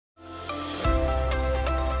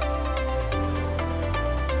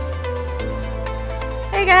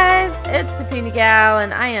Hey guys, it's Patina Gal,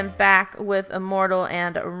 and I am back with Immortal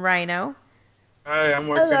and Rhino. Hi, I'm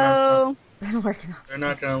working on Hello. something. I'm working on They're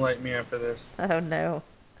not gonna like me after this. Oh no.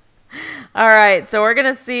 Alright, so we're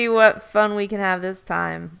gonna see what fun we can have this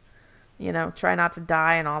time. You know, try not to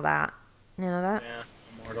die and all that. You know that? Yeah,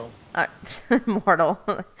 immortal. Uh, Immortal.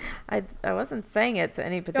 I wasn't saying it to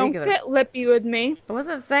any Don't particular. get lippy with me. I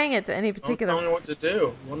wasn't saying it to any Don't tell particular. me what to do.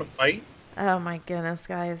 You wanna fight? Oh my goodness,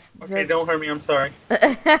 guys. Okay, don't hurt me. I'm sorry. No,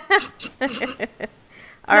 I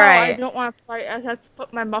Alright. don't want to fight. I have to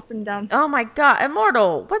put my muffin down. Oh my god,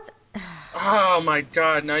 Immortal! What's. Oh my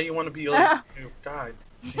God! Now you want to be like Snoop. God.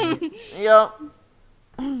 Yep.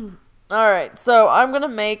 Alright, so I'm gonna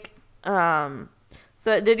make so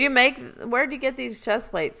did you make where'd you get these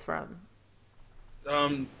chest plates from?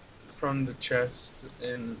 From the chest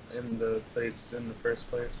in the plates in the first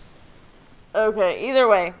place. Okay, either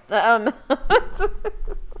way.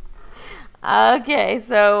 Okay,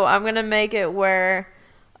 so I'm gonna make it where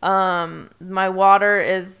my water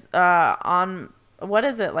is on what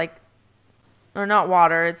is it like or not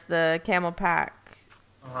water, it's the camel pack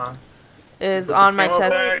Uh-huh. is Put on the my camel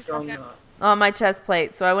chest pack on my chest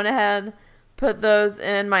plate. So I went ahead, put those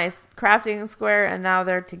in my crafting square, and now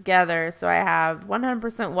they're together. So I have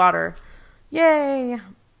 100% water. Yay!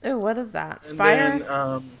 Ooh, what is that? and Fire?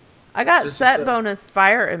 then I got just set to- bonus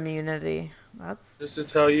fire immunity. That's... just to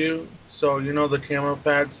tell you, so you know the camo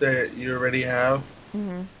pads that you already have.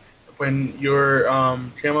 Mhm. When your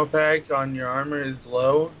camo pack on your armor is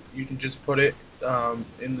low, you can just put it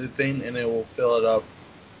in the thing and it will fill it up.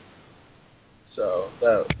 So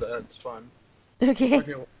that's fun. Okay.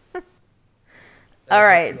 Okay,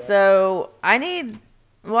 Alright, so I need...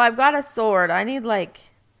 Well, I've got a sword. I need, like...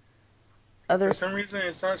 Other... For some reason,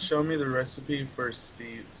 it's not showing me the recipe for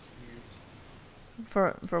Steve's.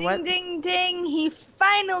 For Ding, what? ding, ding. He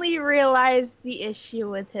finally realized the issue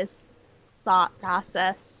with his thought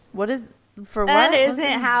process. What is... For That what? isn't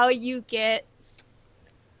how you get...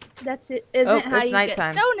 That's it. Isn't Oh, how it's you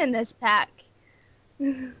nighttime. get stone in this pack.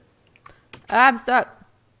 I'm stuck.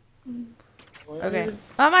 What? Okay.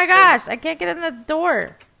 Oh my gosh, I can't get in the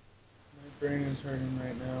door. My brain is hurting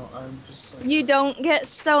right now. I'm just like... You don't get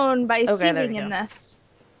stone by Okay, there seeing we in go. this.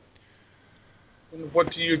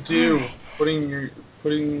 What do you do? Alright. Putting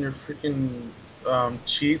your freaking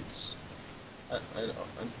cheats? I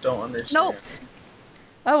don't understand. Nope.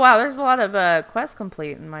 Oh wow, there's a lot of quest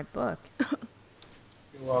complete in my book. You're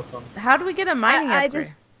welcome. How do we get a mining I upgrade?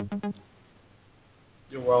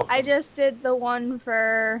 You're welcome. I just did the one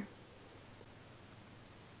for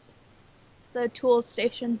the tool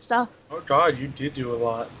station stuff. Oh God, you did do a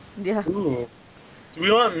lot. Yeah. Ooh. Do we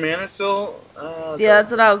want mana still? Yeah,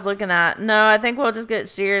 that's what I was looking at. No, I think we'll just get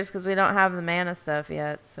shears because we don't have the mana stuff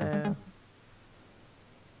yet, so...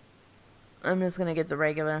 I'm just gonna get the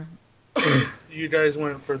regular. You guys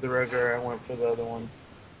went for the regular, I went for the other one.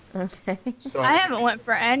 Okay. So I haven't went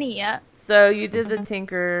for any yet. So you did the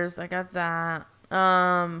tinkers, I got that.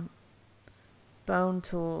 Bone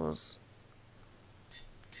tools.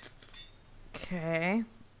 Okay.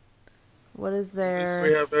 What is at least we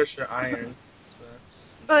there? have extra iron. So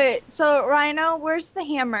that's Okay, so Rhino, where's the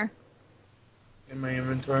hammer? in my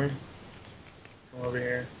inventory. Come over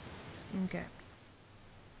here. Okay.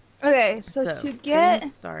 Okay, so to getting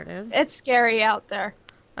get... started. It's scary out there.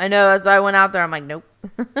 I know, as I went out there, I'm like, nope.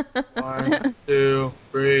 1, 2,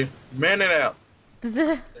 3. Man it out.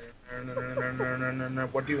 No.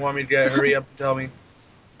 What do you want me to get? Hurry up and tell me.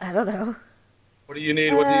 I don't know. What do you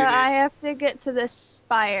need? What do you need? I have to get to this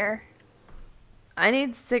spire. I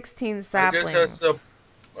need 16 I saplings.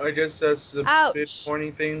 guess that's the Ouch. big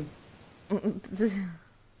pointy thing.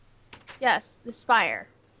 Yes, the spire.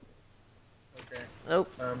 Okay. Oh.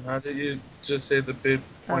 How did you just say the big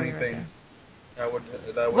pointy you're right thing? That would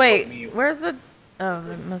help Wait, me. where's the... Oh,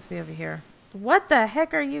 it must be over here. What the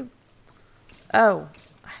heck are you... Oh.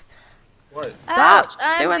 What? Stop Ouch,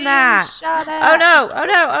 I'm doing being that. shot at. Oh no, oh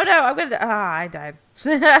no, oh no, I'm gonna... Ah, I died.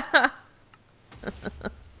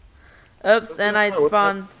 Oops, and I What the-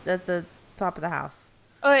 spawned at the top of the house.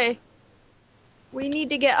 Okay. We need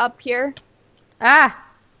to get up here. Ah!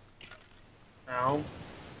 Ow.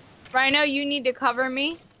 Rhino, you need to cover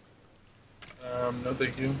me. No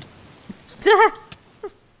thank you.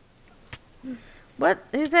 What?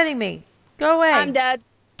 Who's hitting me? Go away. I'm dead.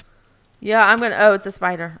 Yeah, I'm gonna... Oh, it's a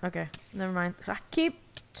spider. Okay, never mind. I keep...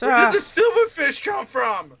 Where did the silverfish come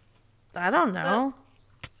from? I don't know.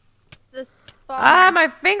 The spawn. Ah, my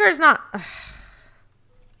finger's not...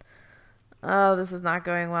 Oh, this is not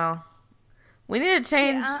going well. We need to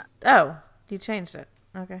change... Yeah. Oh, you changed it.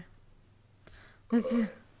 Okay.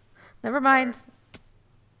 Never mind.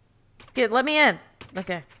 Let me in.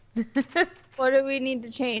 Okay. What do we need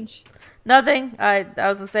to change? Nothing. I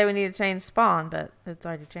was gonna say we need to change spawn, but it's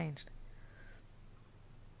already changed.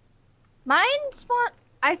 Mine spawn.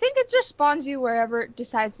 I think it just spawns you wherever it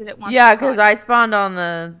decides that it wants. Yeah, to spawn because I spawned on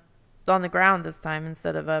the ground this time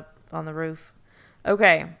instead of up on the roof.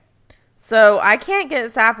 Okay. So I can't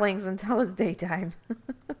get saplings until it's daytime.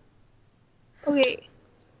 Okay.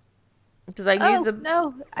 Because I can use the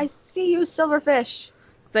no, I see you, silverfish.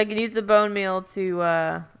 so I can use the bone meal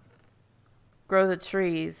to grow the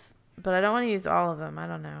trees, but I don't want to use all of them. I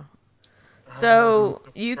don't know. So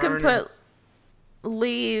you can put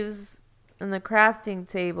leaves in the crafting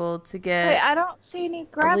table to get. Wait, I don't see any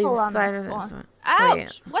gravel on this one. Ouch!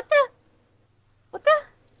 Wait. What the?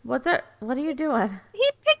 What the? What are you doing? He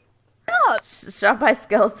picked me up. Shot by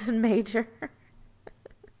skeleton major.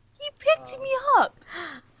 He picked me up.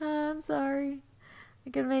 I'm sorry. I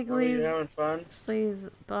can make Are leaves. you having fun? Sleeves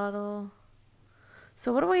bottle.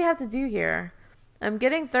 So what do we have to do here? I'm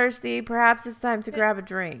getting thirsty. Perhaps it's time to grab a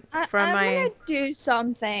drink. I'm gonna do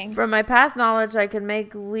something. From my past knowledge, I can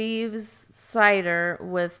make leaves cider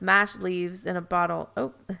with mashed leaves in a bottle.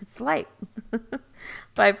 Oh, it's light.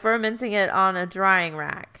 By fermenting it on a drying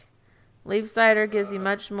rack. Leaf cider gives you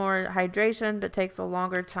much more hydration, but takes a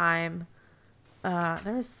longer time.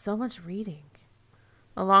 There is so much reading.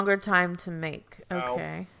 A longer time to make.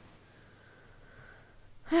 Okay.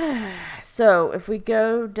 So if we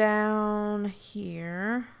go down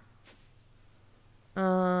here,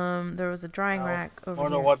 there was a drying rack over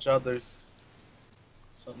here. Watch out! There's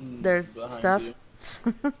something. There's behind stuff. You.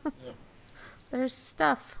 Yep. There's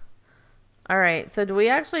stuff. All right. So do we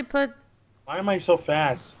actually put? Why am I so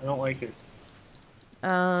fast? I don't like it.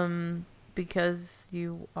 Because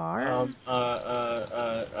you are.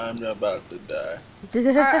 I'm about to die.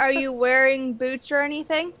 Are you wearing boots or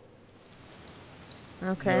anything?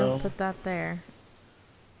 Okay, No. we'll put that there.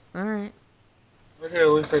 All right. Okay, at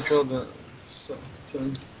least I killed the.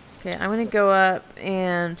 Okay, I'm gonna go up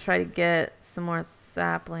and try to get some more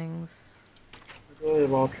saplings. I really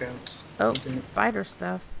have all camps. Oh, Okay. spider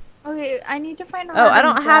stuff. Okay, I need to find a. Oh, I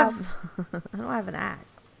don't grab. have. I don't have an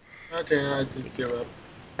axe. Okay, I just give up.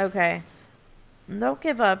 Okay. Don't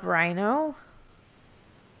give up, Rhino.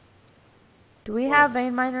 Do we have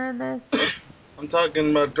vein miner in this? I'm talking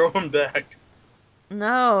about going back.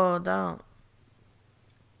 No, don't.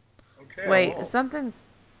 Okay. Wait, something.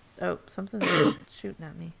 Oh, something's shooting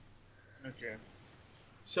at me. Okay.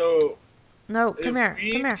 So. No, if come here.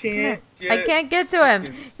 we Come here. Come here. can't I can't get to seconds-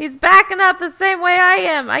 him. He's backing up the same way I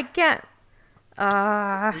am. I can't. We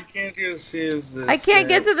can't get to see is this. I can't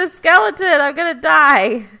get to the skeleton. I'm gonna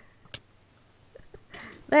die.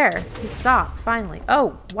 There, he stopped finally.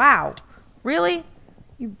 Oh, wow. Really?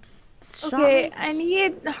 You shot Okay, me? I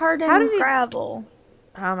need How hardened did he- gravel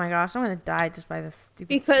Oh my gosh, I'm gonna die just by this stupid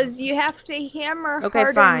because stone. you have to hammer Okay,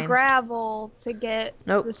 hardened fine. gravel to get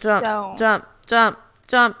Nope, the jump, stone.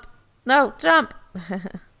 jump. No, jump.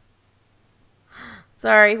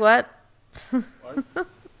 Sorry, what?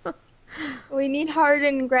 What? We need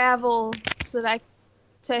hardened gravel to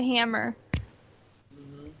hammer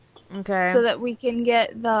Okay. so that we can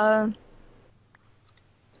get the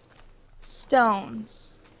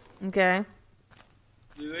stones. Okay.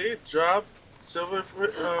 Do they drop silver for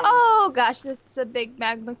Oh gosh, that's a big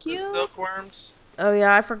magma the cube. silkworms? Oh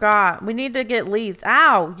yeah, I forgot. We need to get leaves.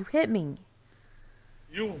 Ow, you hit me.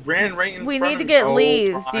 You ran right in We front need to of get me.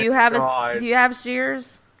 leaves. Oh Do my you have God. do you have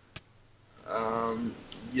shears?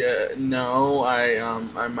 Yeah, no,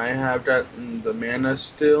 I might have that in the mana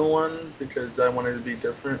steel one because I wanted to be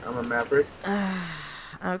different. I'm a maverick.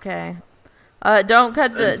 Okay.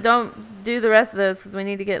 Don't do the rest of those because we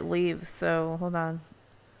need to get leaves. So hold on.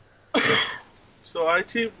 So I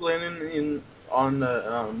keep landing on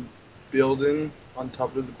the building, on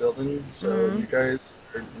top of the building, so Mhm. you guys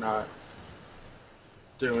are not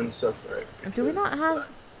doing stuff right. Do we not because, have?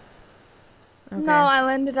 Okay. No, I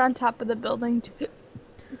landed on top of the building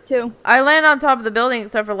too. I landed on top of the building,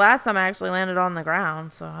 except for last time I actually landed on the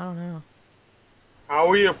ground. So I don't know. How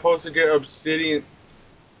are you supposed to get obsidian?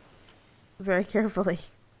 Very carefully.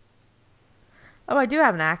 Oh, I do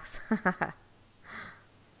have an axe.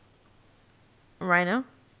 Rhino,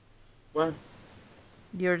 What?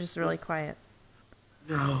 you're just really quiet.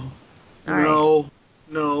 No. All right. No.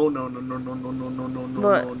 No, no, no, no, no, no, no, no, no, no,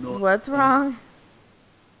 What? no, no. What's wrong?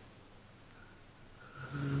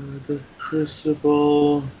 The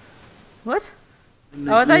crucible. What? And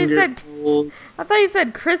the Oh, I thought you ingot said- mold, I thought you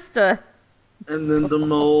said Krista. and then the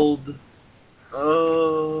mold.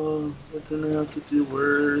 Oh, we're gonna have to do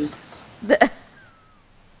work.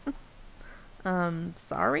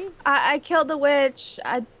 Sorry. I killed a witch.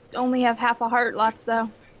 only have half a heart left, though.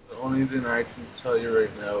 The only thing I can tell you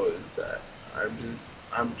right now is that I'm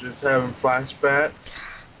just having flashbacks.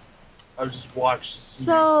 I just watched this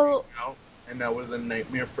So, out, and that was a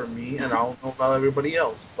nightmare for me. And I don't know about everybody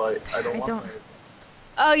else, but I don't want that.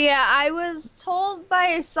 oh yeah, I was told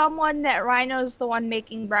by someone that Rhino's the one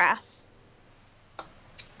making brass.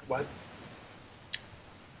 What?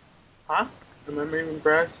 Huh? Am I making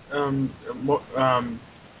brass?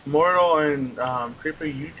 Mortal and Creeper,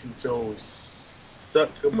 you can go suck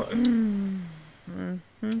a butt. Mm-hmm.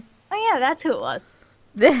 Oh yeah, that's who it was.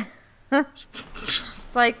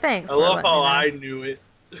 Like, thanks. I love how I knew it.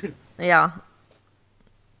 Yeah.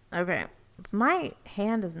 Okay. My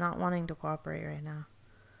hand is not wanting to cooperate right now.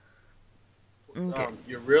 Okay.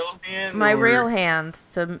 Your real hand? My real hand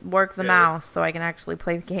to work the mouse so I can actually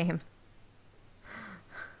play the game.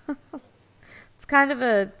 It's kind of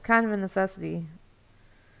a necessity.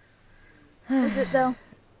 Is it though?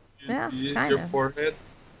 Yeah, you use kind your of. forehead?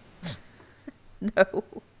 No.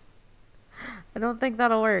 I don't think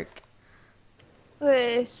that'll work.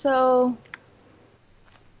 Okay, so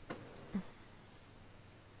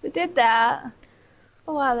we did that.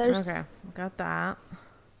 Oh wow, there's Got that.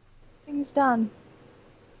 things done.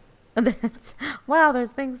 Wow,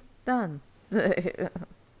 there's things done.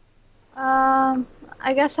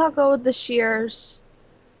 I guess I'll go with the shears.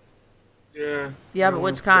 Yeah. Yeah, but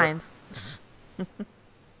which kind?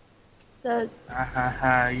 The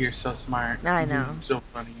You're so smart. I know. You're so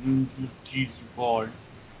funny. You boy.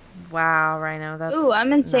 Wow, Rhino, that's... Ooh,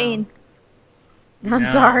 I'm insane. No. I'm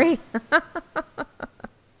No. sorry.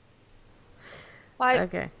 Why?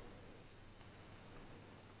 Okay.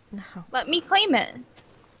 No. Let me claim it.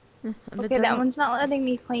 But Okay, that doesn't- one's not letting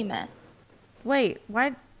me claim it. Wait,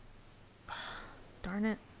 why... Darn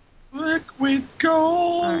it. Liquid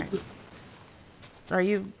gold. All right. Are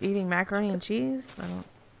you eating macaroni and cheese? I don't...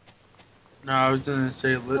 No, I was gonna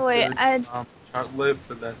say wait, chocolate,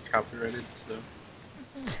 but that's copyrighted,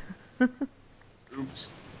 so.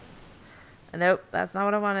 Oops. Nope, that's not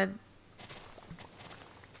what I wanted.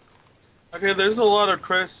 Okay, there's a lot of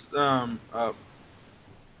quests up.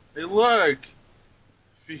 Hey, look!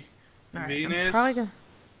 All right, Venus, probably gonna...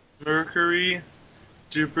 Mercury,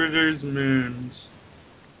 Jupiter's moons.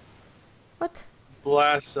 What?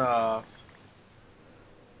 Blast off.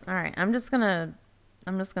 Alright, I'm just gonna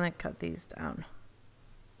cut these down.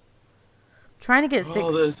 Trying to get six...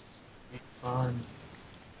 Oh, this is fun.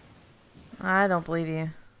 I don't believe you.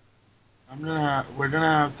 We're gonna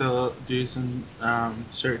have to do some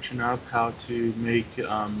searching up how to make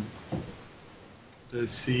the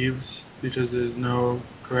sieves because there's no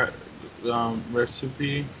correct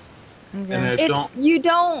recipe. Okay. And You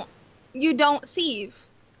don't sieve.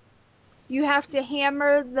 You have to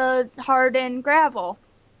hammer the hardened gravel.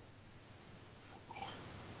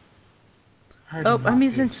 Oh, I'm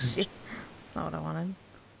using shit. That's not what I wanted.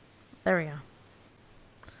 There we go.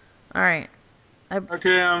 Alright.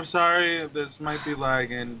 Okay, I'm sorry. This might be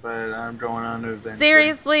lagging, but I'm going on to adventure.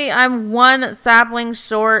 Seriously, I'm one sapling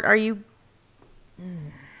short. Are you...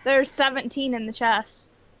 There's 17 in the chest.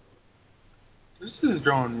 This is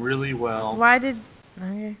going really well. Why didn't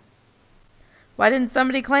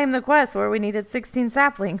somebody claim the quest where we needed 16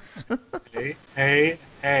 saplings? Hey.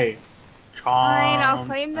 Fine, I'll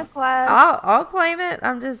claim the quest. I'll claim it.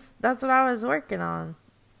 That's what I was working on.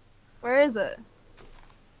 Where is it?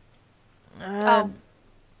 I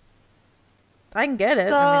can get it.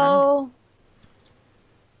 So,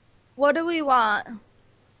 what do we want?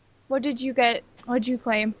 What did you get? What'd you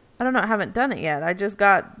claim? I don't know. I haven't done it yet. I just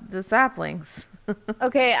got the saplings.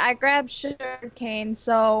 Okay, I grabbed sugarcane,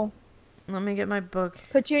 so... Let me get my book.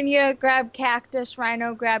 Petunia, grab cactus.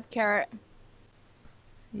 Rhino, grab carrot.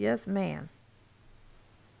 Yes, ma'am.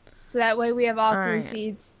 So that way we have all three Alright.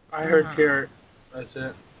 seeds. I heard carrot. That's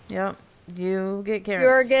it. Yep. You get carrots.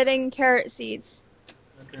 You're getting carrot seeds.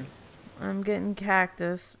 Okay. I'm getting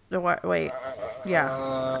cactus. Wait.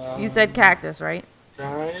 Yeah. You said cactus, right?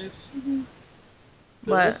 Guys.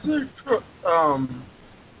 What? Is there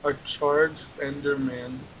a charged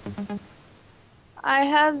Enderman? I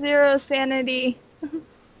have 0 sanity.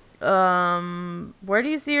 Where do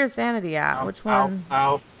you see your sanity at? Ow, Which one?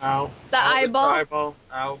 Ow. The eyeball? Eyeball.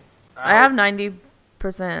 Ow. I have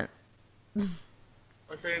 90%.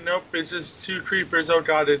 Okay, nope. It's just 2 creepers. Oh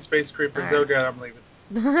god, it's space creepers. Alright. Oh god, I'm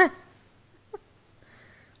leaving.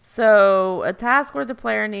 So, a task where the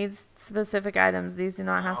player needs specific items. These do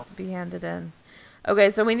not have to be handed in. Okay,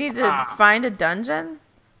 so we need to find a dungeon.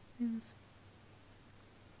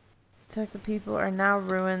 Check the people are now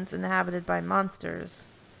ruins inhabited by monsters.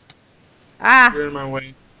 Ah! You're in my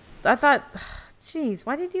way. I thought... Jeez,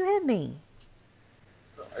 why did you hit me?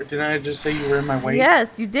 Didn't I just say you were in my way?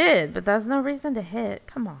 Yes, you did, but that's no reason to hit.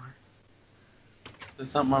 Come on.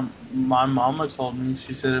 That's not my mama told me.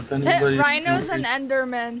 She said if anybody. Rhino's an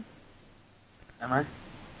Enderman. Am I? All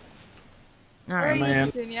Where right. are you,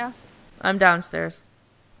 Man. Petunia? I'm downstairs.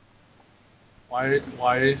 Why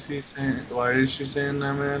is she saying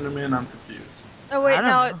I'm an Enderman? I'm confused. Oh wait, I don't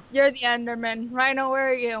no, know. you're the Enderman. Rhino, where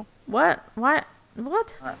are you? What? What?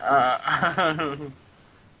 What? Are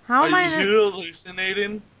How am I? you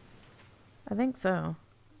hallucinating? I think so.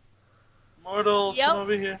 Mortal, Yep. come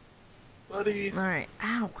over here, buddy. All right.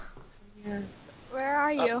 Ow. Come here. Where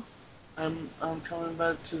are you? I'm coming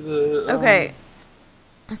back to the. Okay.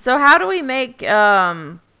 So how do we make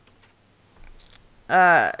can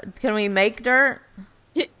we make dirt?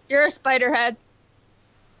 You're a spider head.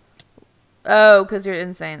 Oh, because you're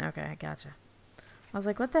insane. Okay, I gotcha. I was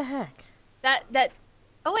like, what the heck? That.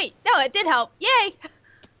 Oh wait, no, it did help. Yay!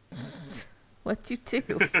 What'd you do?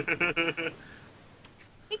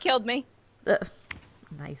 He killed me.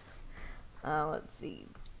 Nice. Let's see.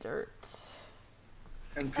 Dirt.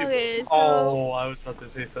 And people. Okay, so- Oh, I was about to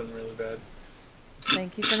say something really bad.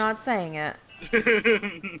 Thank you for not saying it.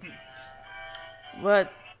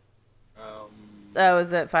 What? Oh,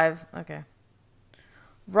 is it 5? Okay.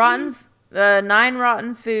 Rotten. 9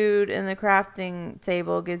 rotten food in the crafting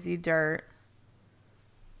table gives you dirt.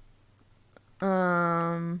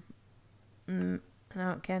 No,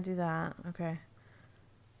 can't do that. Okay.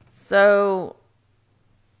 So,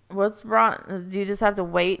 what's rotten? Do you just have to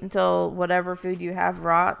wait until whatever food you have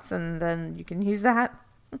rots and then you can use that?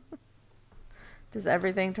 Does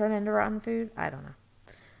everything turn into rotten food? I don't know.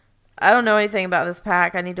 I don't know anything about this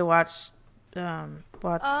pack. I need to watch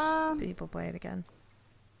people play it again.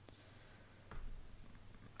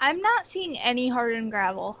 I'm not seeing any hardened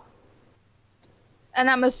gravel. And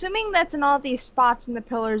I'm assuming that's in all these spots in the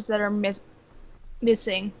pillars that are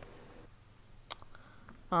missing.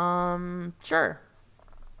 Sure.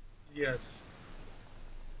 Yes.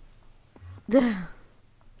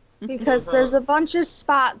 Because there's a bunch of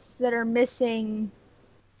spots that are missing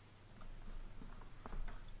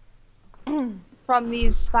from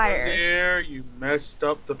these spires. There, you messed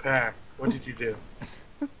up the pack. What did you do?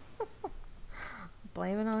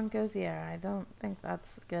 Blame it on Gosier. I don't think that's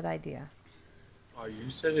a good idea. Oh, you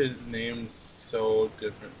said his name's so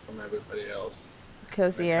different from everybody else.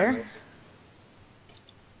 Gosier?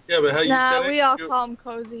 Yeah, but how you said Nah, it? we all call him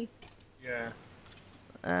Cozy. Yeah.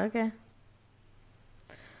 Okay.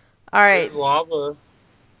 Alright. There's lava. Does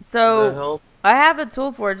that So, help? I have a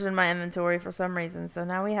tool forge in my inventory for some reason, so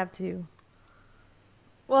now we have 2.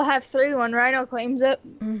 We'll have 3 when Rhino claims it.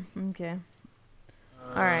 Okay.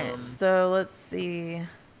 Alright, so let's see.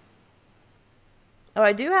 Oh,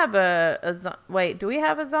 I do have wait, do we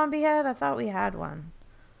have a zombie head? I thought we had one.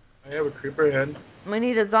 I have a creeper head. We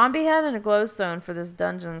need a zombie head and a glowstone for this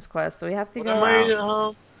dungeons quest, so we have to What go am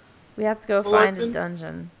out. We have to go find a collecting?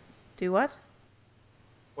 dungeon. Do what?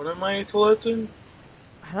 What am I collecting?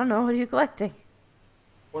 I don't know. What are you collecting?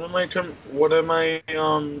 What am I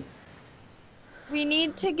We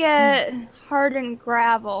need to get hardened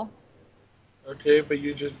gravel. Okay, but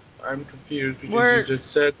I'm confused because you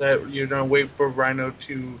just said that you're gonna wait for Rhino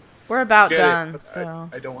to We're about get done, it. so.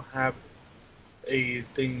 I don't have a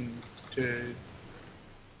thing to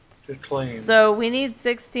claim. So we need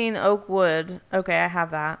 16 oak wood. Okay, I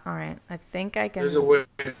have that. All right. I think I can. There's a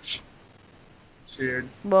witch. It's weird.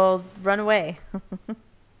 Well, run away. All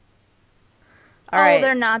Oh, right.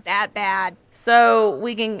 they're not that bad. So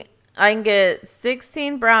I can get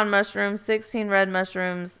 16 brown mushrooms, 16 red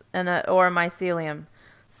mushrooms, and or a mycelium.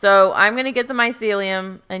 So I'm gonna get the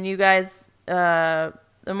mycelium, and you guys,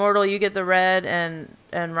 Immortal, you get the red,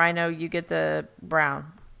 and Rhino, you get the brown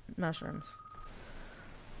mushrooms.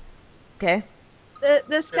 Okay.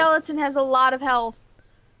 The skeleton has a lot of health.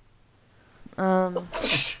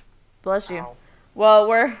 Bless you. Ow. Well,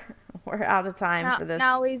 we're out of time for this.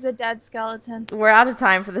 Now he's a dead skeleton. We're out of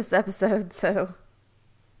time for this episode, so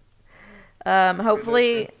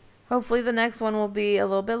hopefully the next one will be a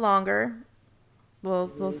little bit longer.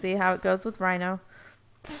 We'll see how it goes with Rhino.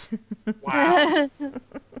 Wow.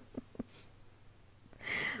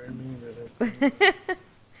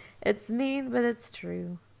 It's mean, but it's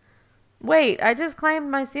true. Wait, I just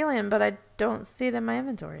claimed mycelium, but I don't see it in my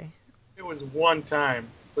inventory. It was one time.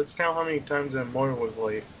 Let's count how many times that Immortal was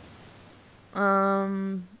late.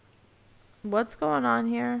 What's going on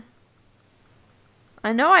here?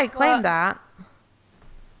 I know I claimed that.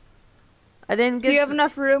 I didn't get. Do you have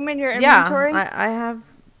enough room in your inventory? Yeah,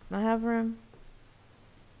 I have room.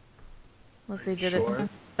 Let's see, did Sure. it?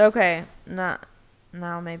 Okay, not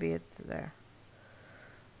now. Maybe it's there.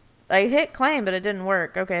 I hit claim, but it didn't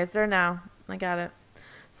work. Okay, it's there now. I got it.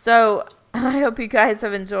 So I hope you guys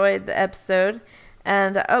have enjoyed the episode,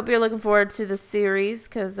 and I hope you're looking forward to the series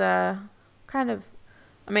because kind of,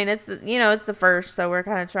 I mean, it's it's the first, so we're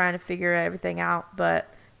kind of trying to figure everything out, but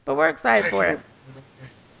we're excited for it.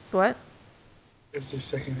 What? It's the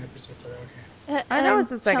second episode, but okay. I know it's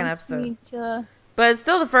the second episode, to... but it's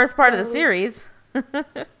still the first part of the series.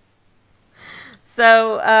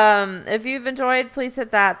 So, if you've enjoyed, please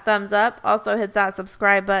hit that thumbs up. Also, hit that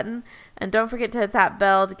subscribe button. And don't forget to hit that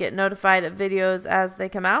bell to get notified of videos as they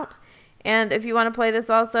come out. And if you want to play this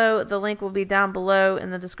also, the link will be down below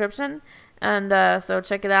in the description. And so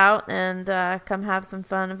check it out and come have some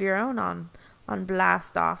fun of your own on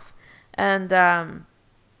Blast Off. And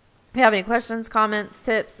if you have any questions, comments,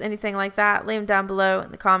 tips, anything like that, leave them down below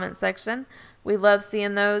in the comments section. We love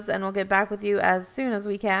seeing those, and we'll get back with you as soon as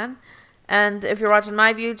we can. And if you're watching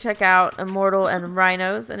my view, check out Immortal and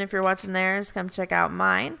Rhinos. And if you're watching theirs, come check out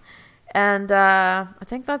mine. And I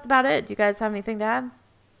think that's about it. Do you guys have anything to add?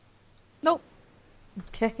 Nope.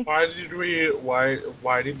 Okay. Why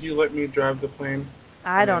did you let me drive the plane?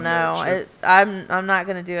 I don't know. I'm not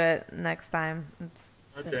gonna do it next time.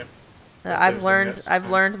 Okay. I've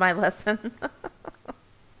learned my lesson.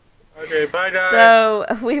 Okay, bye guys. So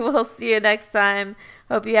we will see you next time.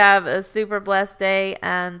 Hope you have a super blessed day,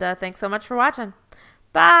 and thanks so much for watching.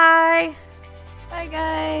 Bye. Bye,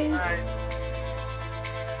 guys. Bye.